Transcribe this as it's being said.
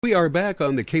We are back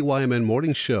on the KYMN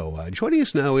Morning Show. Joining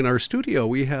us now in our studio,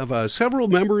 we have several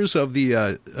members of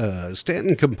the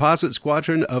Stanton Composite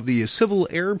Squadron of the Civil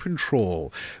Air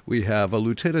Patrol. We have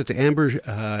Lieutenant Amber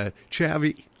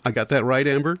Chavie. I got that right,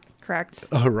 Amber? Correct.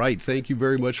 All right. Thank you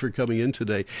very much for coming in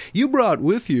today. You brought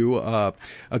with you a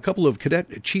couple of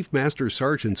Cadet Chief Master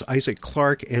Sergeants, Isaac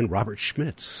Clark and Robert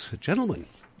Schmitz. Gentlemen,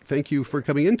 thank you for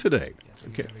coming in today.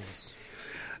 Okay.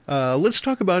 Let's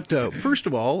talk about, first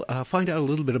of all, find out a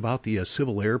little bit about the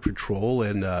Civil Air Patrol,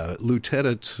 and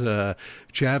Lieutenant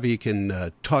Chavie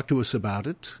can talk to us about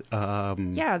it.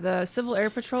 The Civil Air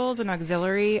Patrol is an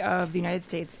auxiliary of the United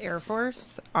States Air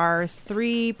Force. Our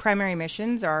three primary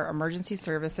missions are emergency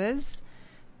services,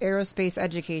 aerospace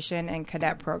education, and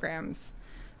cadet programs.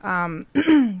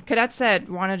 Cadets that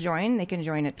want to join, they can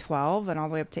join at 12 and all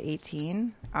the way up to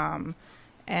 18.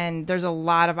 And there's a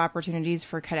lot of opportunities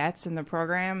for cadets in the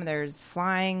program. There's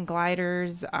flying,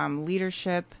 gliders,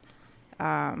 leadership.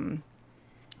 There's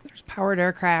powered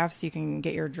aircrafts. You can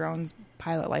get your drones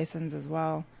pilot license as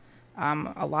well.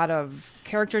 A lot of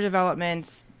character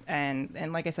development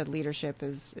and like I said, leadership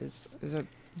is a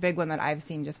big one that I've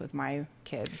seen just with my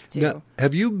kids too. Now,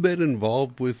 have you been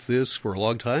involved with this for a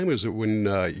long time? Is it when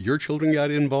your children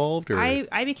got involved? Or?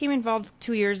 I became involved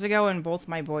 2 years ago, and both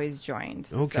my boys joined.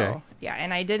 Okay. So, yeah,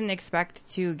 and I didn't expect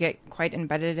to get quite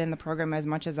embedded in the program as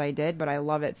much as I did, but I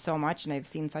love it so much, and I've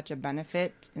seen such a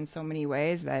benefit in so many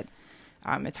ways that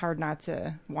it's hard not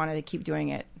to want to keep doing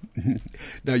it.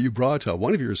 Now, you brought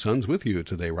one of your sons with you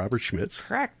today, Robert Schmitz.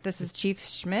 Correct. This is Chief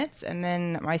Schmitz, and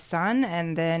then my son,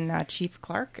 and then Chief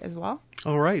Clark as well.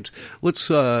 All right. Let's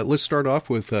start off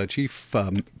with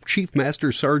Chief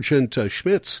Master Sergeant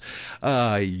Schmitz.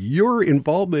 Your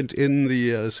involvement in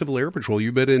the Civil Air Patrol,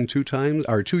 you've been in 2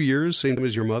 years, same time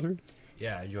as your mother?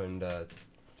 Yeah, I joined the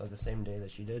same day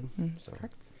that she did. So.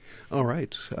 Correct. All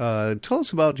right. Tell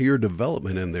us about your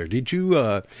development in there. Did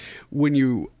you, when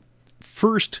you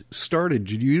first started,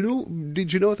 did you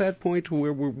know at that point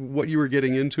what you were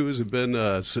getting into? Has it been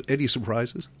any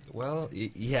surprises? Well,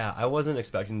 yeah, I wasn't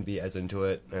expecting to be as into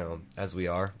it as we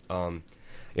are.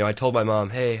 I told my mom,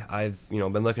 hey, I've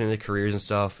been looking into careers and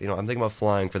stuff. I'm thinking about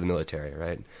flying for the military,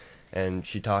 right? And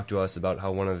she talked to us about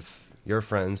how one of your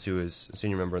friends, who is a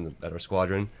senior member at our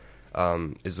squadron,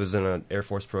 was in an Air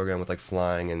Force program with like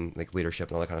flying and like leadership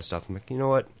and all that kind of stuff. I'm like, you know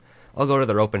what? I'll go to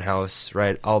their open house,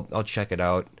 right? I'll check it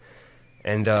out.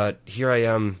 And here I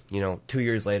am, 2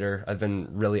 years later. I've been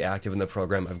really active in the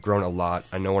program. I've grown a lot.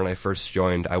 I know when I first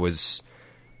joined, I was,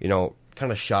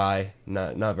 kind of shy,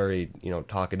 not very,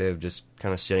 talkative, just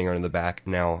kind of sitting around in the back.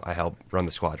 Now I help run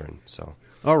the squadron. So.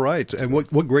 All right. And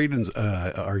what grade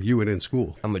are you in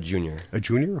school? I'm a junior. A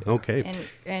junior? Okay.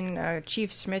 And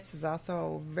Chief Schmitz is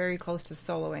also very close to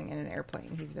soloing in an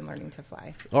airplane. He's been learning to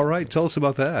fly. All right. Tell us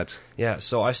about that. Yeah.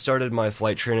 So I started my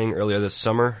flight training earlier this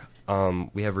summer.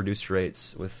 We have reduced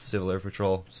rates with Civil Air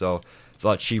Patrol, so it's a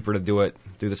lot cheaper to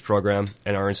do this program.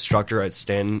 And our instructor at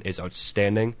Stanton is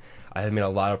outstanding. I have made a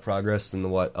lot of progress in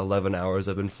the 11 hours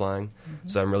I've been flying. Mm-hmm.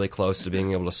 So I'm really close to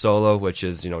being able to solo, which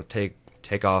is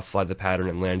take off, fly the pattern,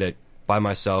 and land it by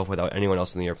myself without anyone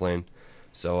else in the airplane.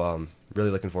 So really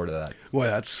looking forward to that.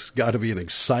 Well, that's got to be an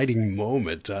exciting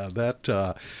moment.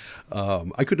 I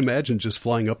could imagine just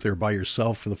flying up there by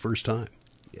yourself for the first time.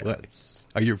 Yeah.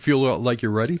 You feel like you're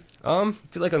ready? I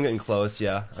feel like I'm getting close,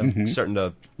 yeah. I'm starting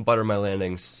to butter my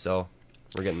landings, so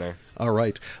we're getting there. All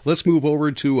right. Let's move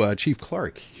over to Chief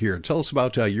Clark here. Tell us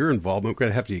about your involvement. We're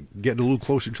going to have to get a little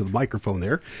closer to the microphone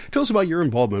there. Tell us about your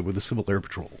involvement with the Civil Air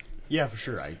Patrol. Yeah, for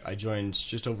sure. I joined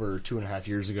just over 2.5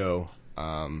 years ago.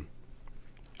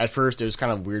 At first, it was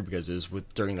kind of weird because it was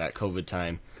during that COVID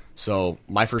time. So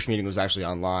my first meeting was actually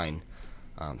online.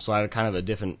 So I had kind of a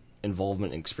different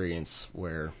involvement experience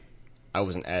where I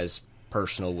wasn't as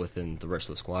personal within the rest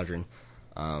of the squadron.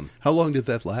 How long did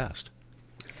that last?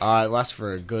 It lasted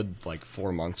for a good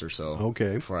 4 months or so.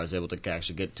 Okay. Before I was able to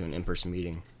actually get to an in-person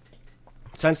meeting.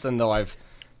 Since then, though, I've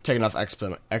taken off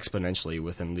exponentially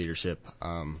within leadership.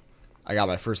 I got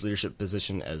my first leadership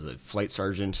position as a flight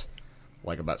sergeant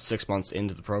about 6 months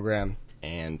into the program,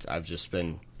 and I've just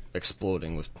been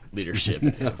exploding with leadership,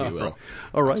 if you will.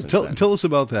 All right. Tell us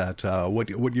about that, what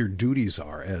your duties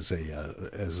are as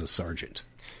a sergeant.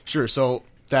 Sure. So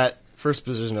that first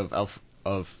position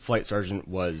of flight sergeant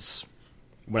was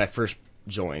when I first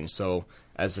joined. So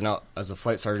as a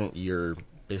flight sergeant, you're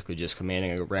basically just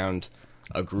commanding around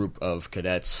a group of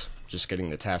cadets, just getting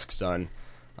the tasks done,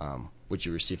 which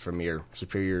you receive from your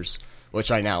superiors,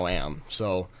 which I now am.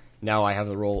 So now I have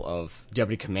the role of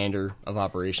Deputy Commander of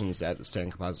Operations at the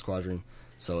Stanton Composite Squadron.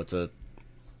 So it's a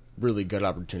really good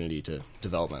opportunity to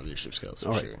develop my leadership skills,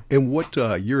 for sure. And what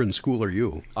year in school are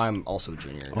you? I'm also a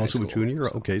junior in high Also school, a junior?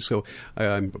 so. Okay, so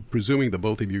I'm presuming the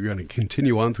both of you are going to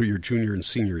continue on through your junior and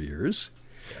senior years.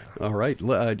 Yeah. All right.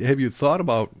 Have you thought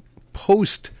about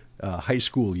post high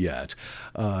school yet?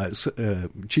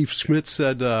 Chief Schmitz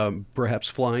said perhaps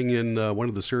flying in one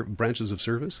of the branches of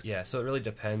service? Yeah, so it really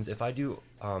depends. If I do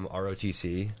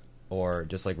ROTC or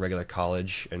just like regular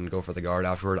college and go for the Guard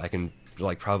afterward, I can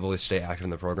like probably stay active in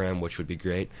the program, which would be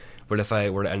great. But if I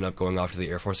were to end up going off to the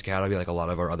Air Force Academy, like a lot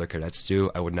of our other cadets do,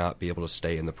 I would not be able to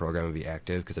stay in the program and be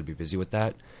active because I'd be busy with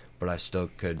that. But I still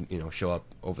could, show up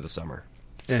over the summer.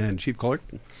 And Chief Clark?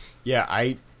 Yeah,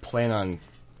 I plan on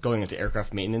going into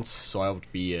aircraft maintenance, so I will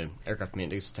be an aircraft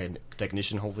maintenance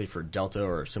technician, hopefully for Delta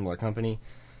or a similar company.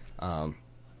 So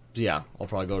yeah, I'll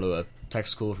probably go to a tech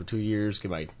school for 2 years,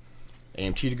 get my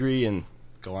AMT degree, and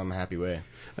go on my happy way.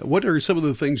 What are some of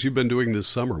the things you've been doing this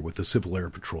summer with the Civil Air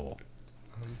Patrol?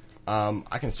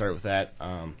 I can start with that.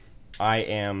 I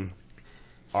am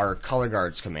our color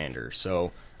guards commander,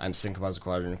 so I'm Stanton Composite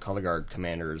Squadron color guard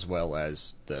commander as well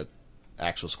as the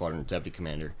actual squadron deputy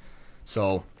commander.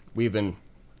 So we've been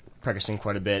practicing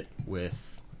quite a bit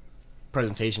with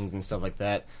presentations and stuff like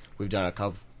that. We've done a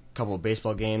couple of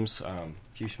baseball games.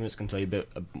 Chief Schmitz can tell you a bit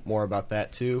more about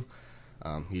that too.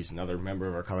 He's another member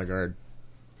of our color guard.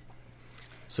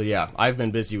 So yeah, I've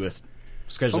been busy with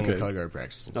scheduling the color guard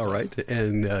practice. And All right,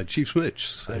 and Chief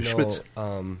Schmitz. I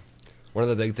know, one of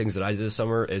the big things that I did this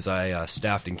summer is I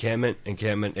staffed encampment.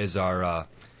 Encampment is our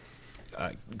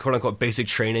quote-unquote basic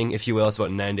training, if you will. It's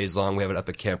about 9 days long. We have it up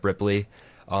at Camp Ripley.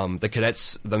 The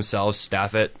cadets themselves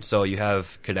staff it, so you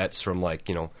have cadets from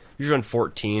usually around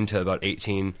 14 to about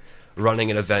 18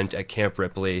 running an event at Camp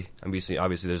Ripley. Obviously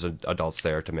there's adults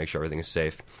there to make sure everything is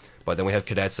safe. But then we have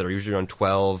cadets that are usually around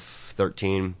 12,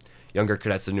 13, younger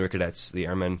cadets, the newer cadets, the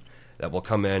airmen, that will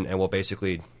come in and we'll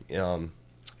basically, we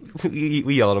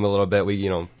yell at them a little bit.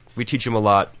 We teach them a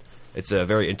lot. It's a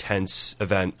very intense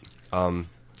event, and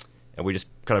we just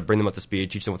kind of bring them up to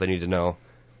speed, teach them what they need to know.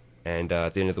 And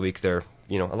at the end of the week, they're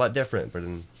a lot different. But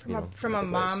from a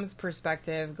mom's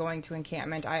perspective, going to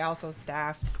encampment, I also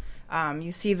staffed.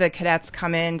 You see the cadets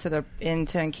come into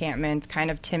encampment kind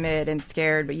of timid and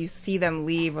scared, but you see them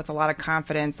leave with a lot of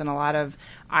confidence and a lot of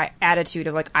attitude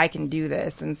of I can do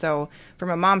this. And so from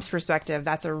a mom's perspective,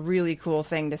 that's a really cool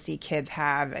thing to see kids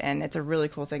have, and it's a really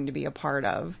cool thing to be a part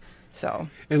of. So,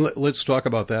 and let's talk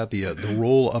about that, the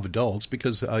role of adults,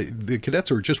 because the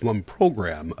cadets are just one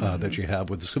program that you have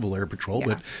with the Civil Air Patrol,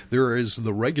 but there is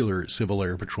the regular Civil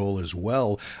Air Patrol as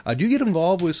well. Do you get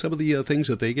involved with some of the things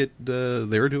that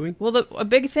they're doing? Well, a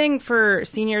big thing for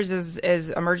seniors is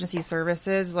emergency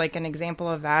services. Like an example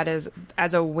of that is,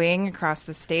 as a wing across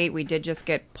the state, we did just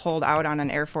get pulled out on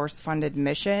an Air Force funded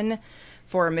mission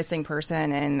for a missing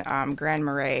person in Grand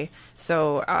Marais.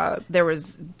 So there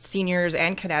was seniors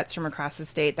and cadets from across the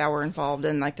state that were involved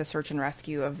in the search and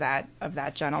rescue of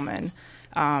that gentleman.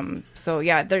 So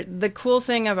yeah, the cool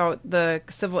thing about the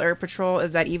Civil Air Patrol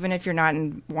is that even if you're not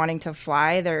wanting to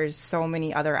fly, there's so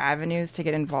many other avenues to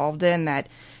get involved in that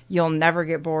you'll never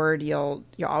get bored. You'll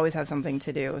always have something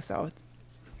to do. So.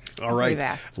 All right,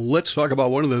 let's talk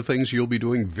about one of the things you'll be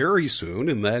doing very soon,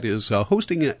 and that is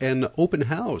hosting an open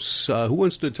house. Who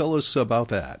wants to tell us about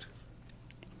that?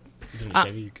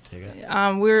 Chavie, you could take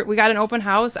it. We got an open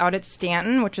house out at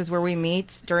Stanton, which is where we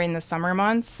meet during the summer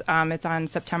months. It's on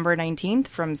September 19th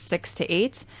from 6 to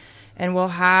 8, and we'll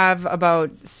have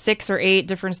about 6 or 8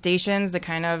 different stations to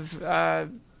kind of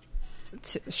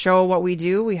show what we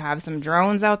do. We have some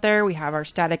drones out there. We have our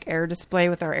static air display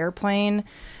with our airplane.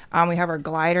 We have our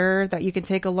glider that you can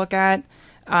take a look at,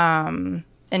 and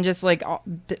just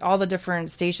all the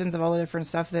different stations of all the different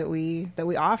stuff that we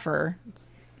offer.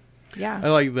 Yeah, I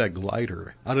like that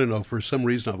glider. I don't know, for some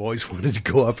reason I've always wanted to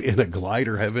go up in a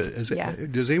glider.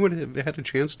 Does anyone have had a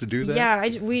chance to do that? Yeah,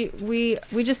 we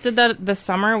just did that this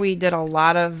summer. We did a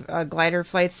lot of glider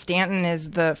flights. Stanton is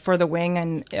for the wing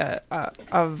and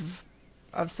of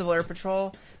Civil Air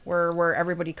Patrol, where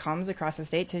everybody comes across the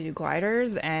state to do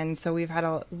gliders, and so we've had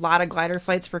a lot of glider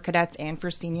flights for cadets and for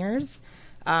seniors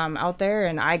out there.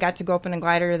 And I got to go up in a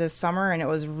glider this summer, and it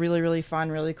was really, really fun,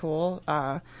 really cool.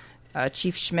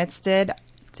 Chief Schmitz did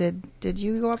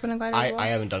you go up in a glider? I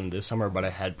haven't done it this summer, but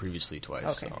I had previously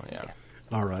twice. Okay. So, yeah.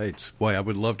 All right. Boy, I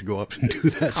would love to go up and do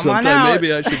that Come on sometime. out.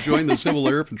 Maybe I should join the Civil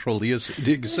Air Patrol to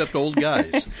accept old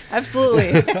guys.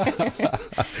 Absolutely.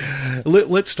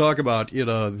 Let's talk about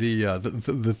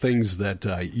the things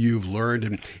that you've learned,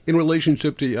 and in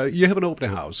relationship to you have an open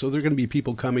house, so there are going to be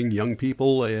people coming, young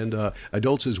people and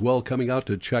adults as well, coming out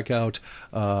to check out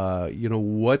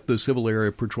what the Civil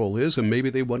Air Patrol is, and maybe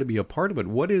they want to be a part of it.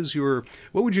 What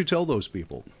would you tell those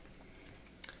people?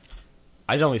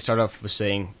 I'd only start off with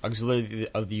saying auxiliary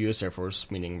of the U.S. Air Force,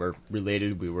 meaning we're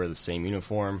related, we wear the same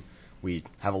uniform, we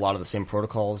have a lot of the same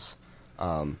protocols,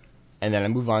 and then I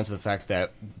move on to the fact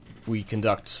that we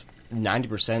conduct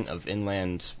 90% of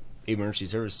inland emergency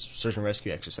service search and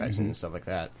rescue exercises and stuff like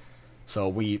that. So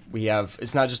we have,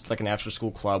 it's not just like an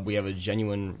after-school club, we have a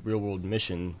genuine real-world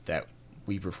mission that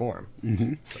we perform.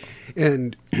 Mm-hmm. So.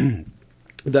 And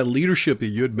that leadership that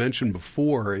you had mentioned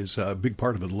before is a big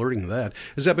part of it, learning that.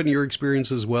 Has that been your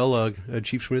experience as well,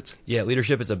 Chief Schmitz? Yeah,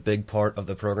 leadership is a big part of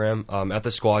the program. At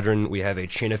the Squadron, we have a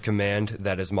chain of command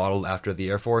that is modeled after the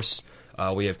Air Force.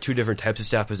 We have two different types of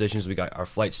staff positions. We got our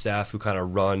flight staff who kind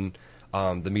of run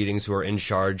the meetings, who are in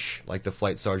charge, like the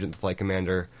flight sergeant, the flight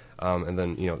commander, and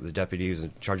then the deputy who's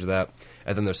in charge of that.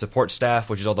 And then there's support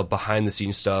staff, which is all the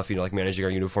behind-the-scenes stuff, like managing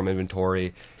our uniform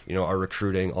inventory, our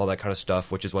recruiting, all that kind of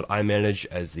stuff, which is what I manage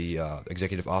as the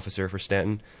executive officer for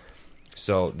Stanton.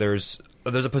 So there's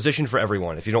a position for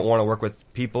everyone. If you don't want to work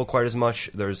with people quite as much,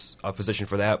 there's a position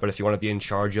for that. But if you want to be in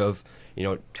charge of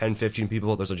 10, 15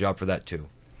 people, there's a job for that too.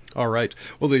 All right.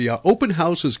 Well, the open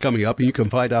house is coming up, and you can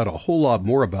find out a whole lot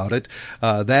more about it.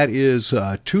 That is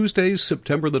Tuesday,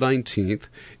 September the 19th.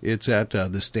 It's at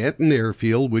the Stanton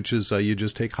Airfield, which is you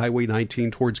just take Highway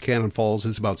 19 towards Cannon Falls.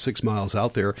 It's about 6 miles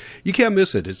out there. You can't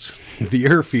miss it. It's the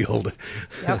airfield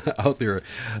out there.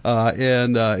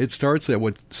 And it starts at,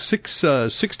 6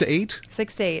 to 8?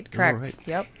 6 to 8, correct. All right.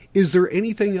 Yep. Is there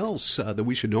anything else that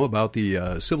we should know about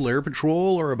the Civil Air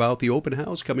Patrol or about the open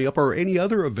house coming up, or any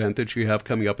other event that you have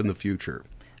coming up in the future?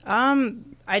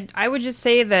 I would just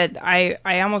say that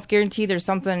I almost guarantee there's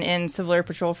something in Civil Air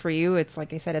Patrol for you. It's,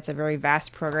 like I said, it's a very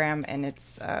vast program, and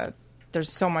it's there's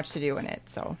so much to do in it.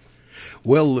 So,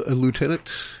 well,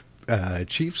 Lieutenant,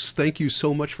 Chiefs, thank you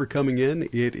so much for coming in.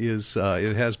 It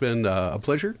has been a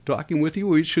pleasure talking with you.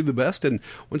 We wish you the best. And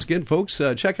once again, folks,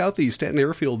 check out the Stanton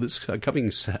Airfield this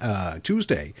coming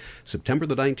Tuesday, September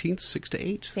the 19th, 6 to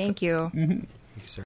 8. Thank you. Mm-hmm. Thank you, sir.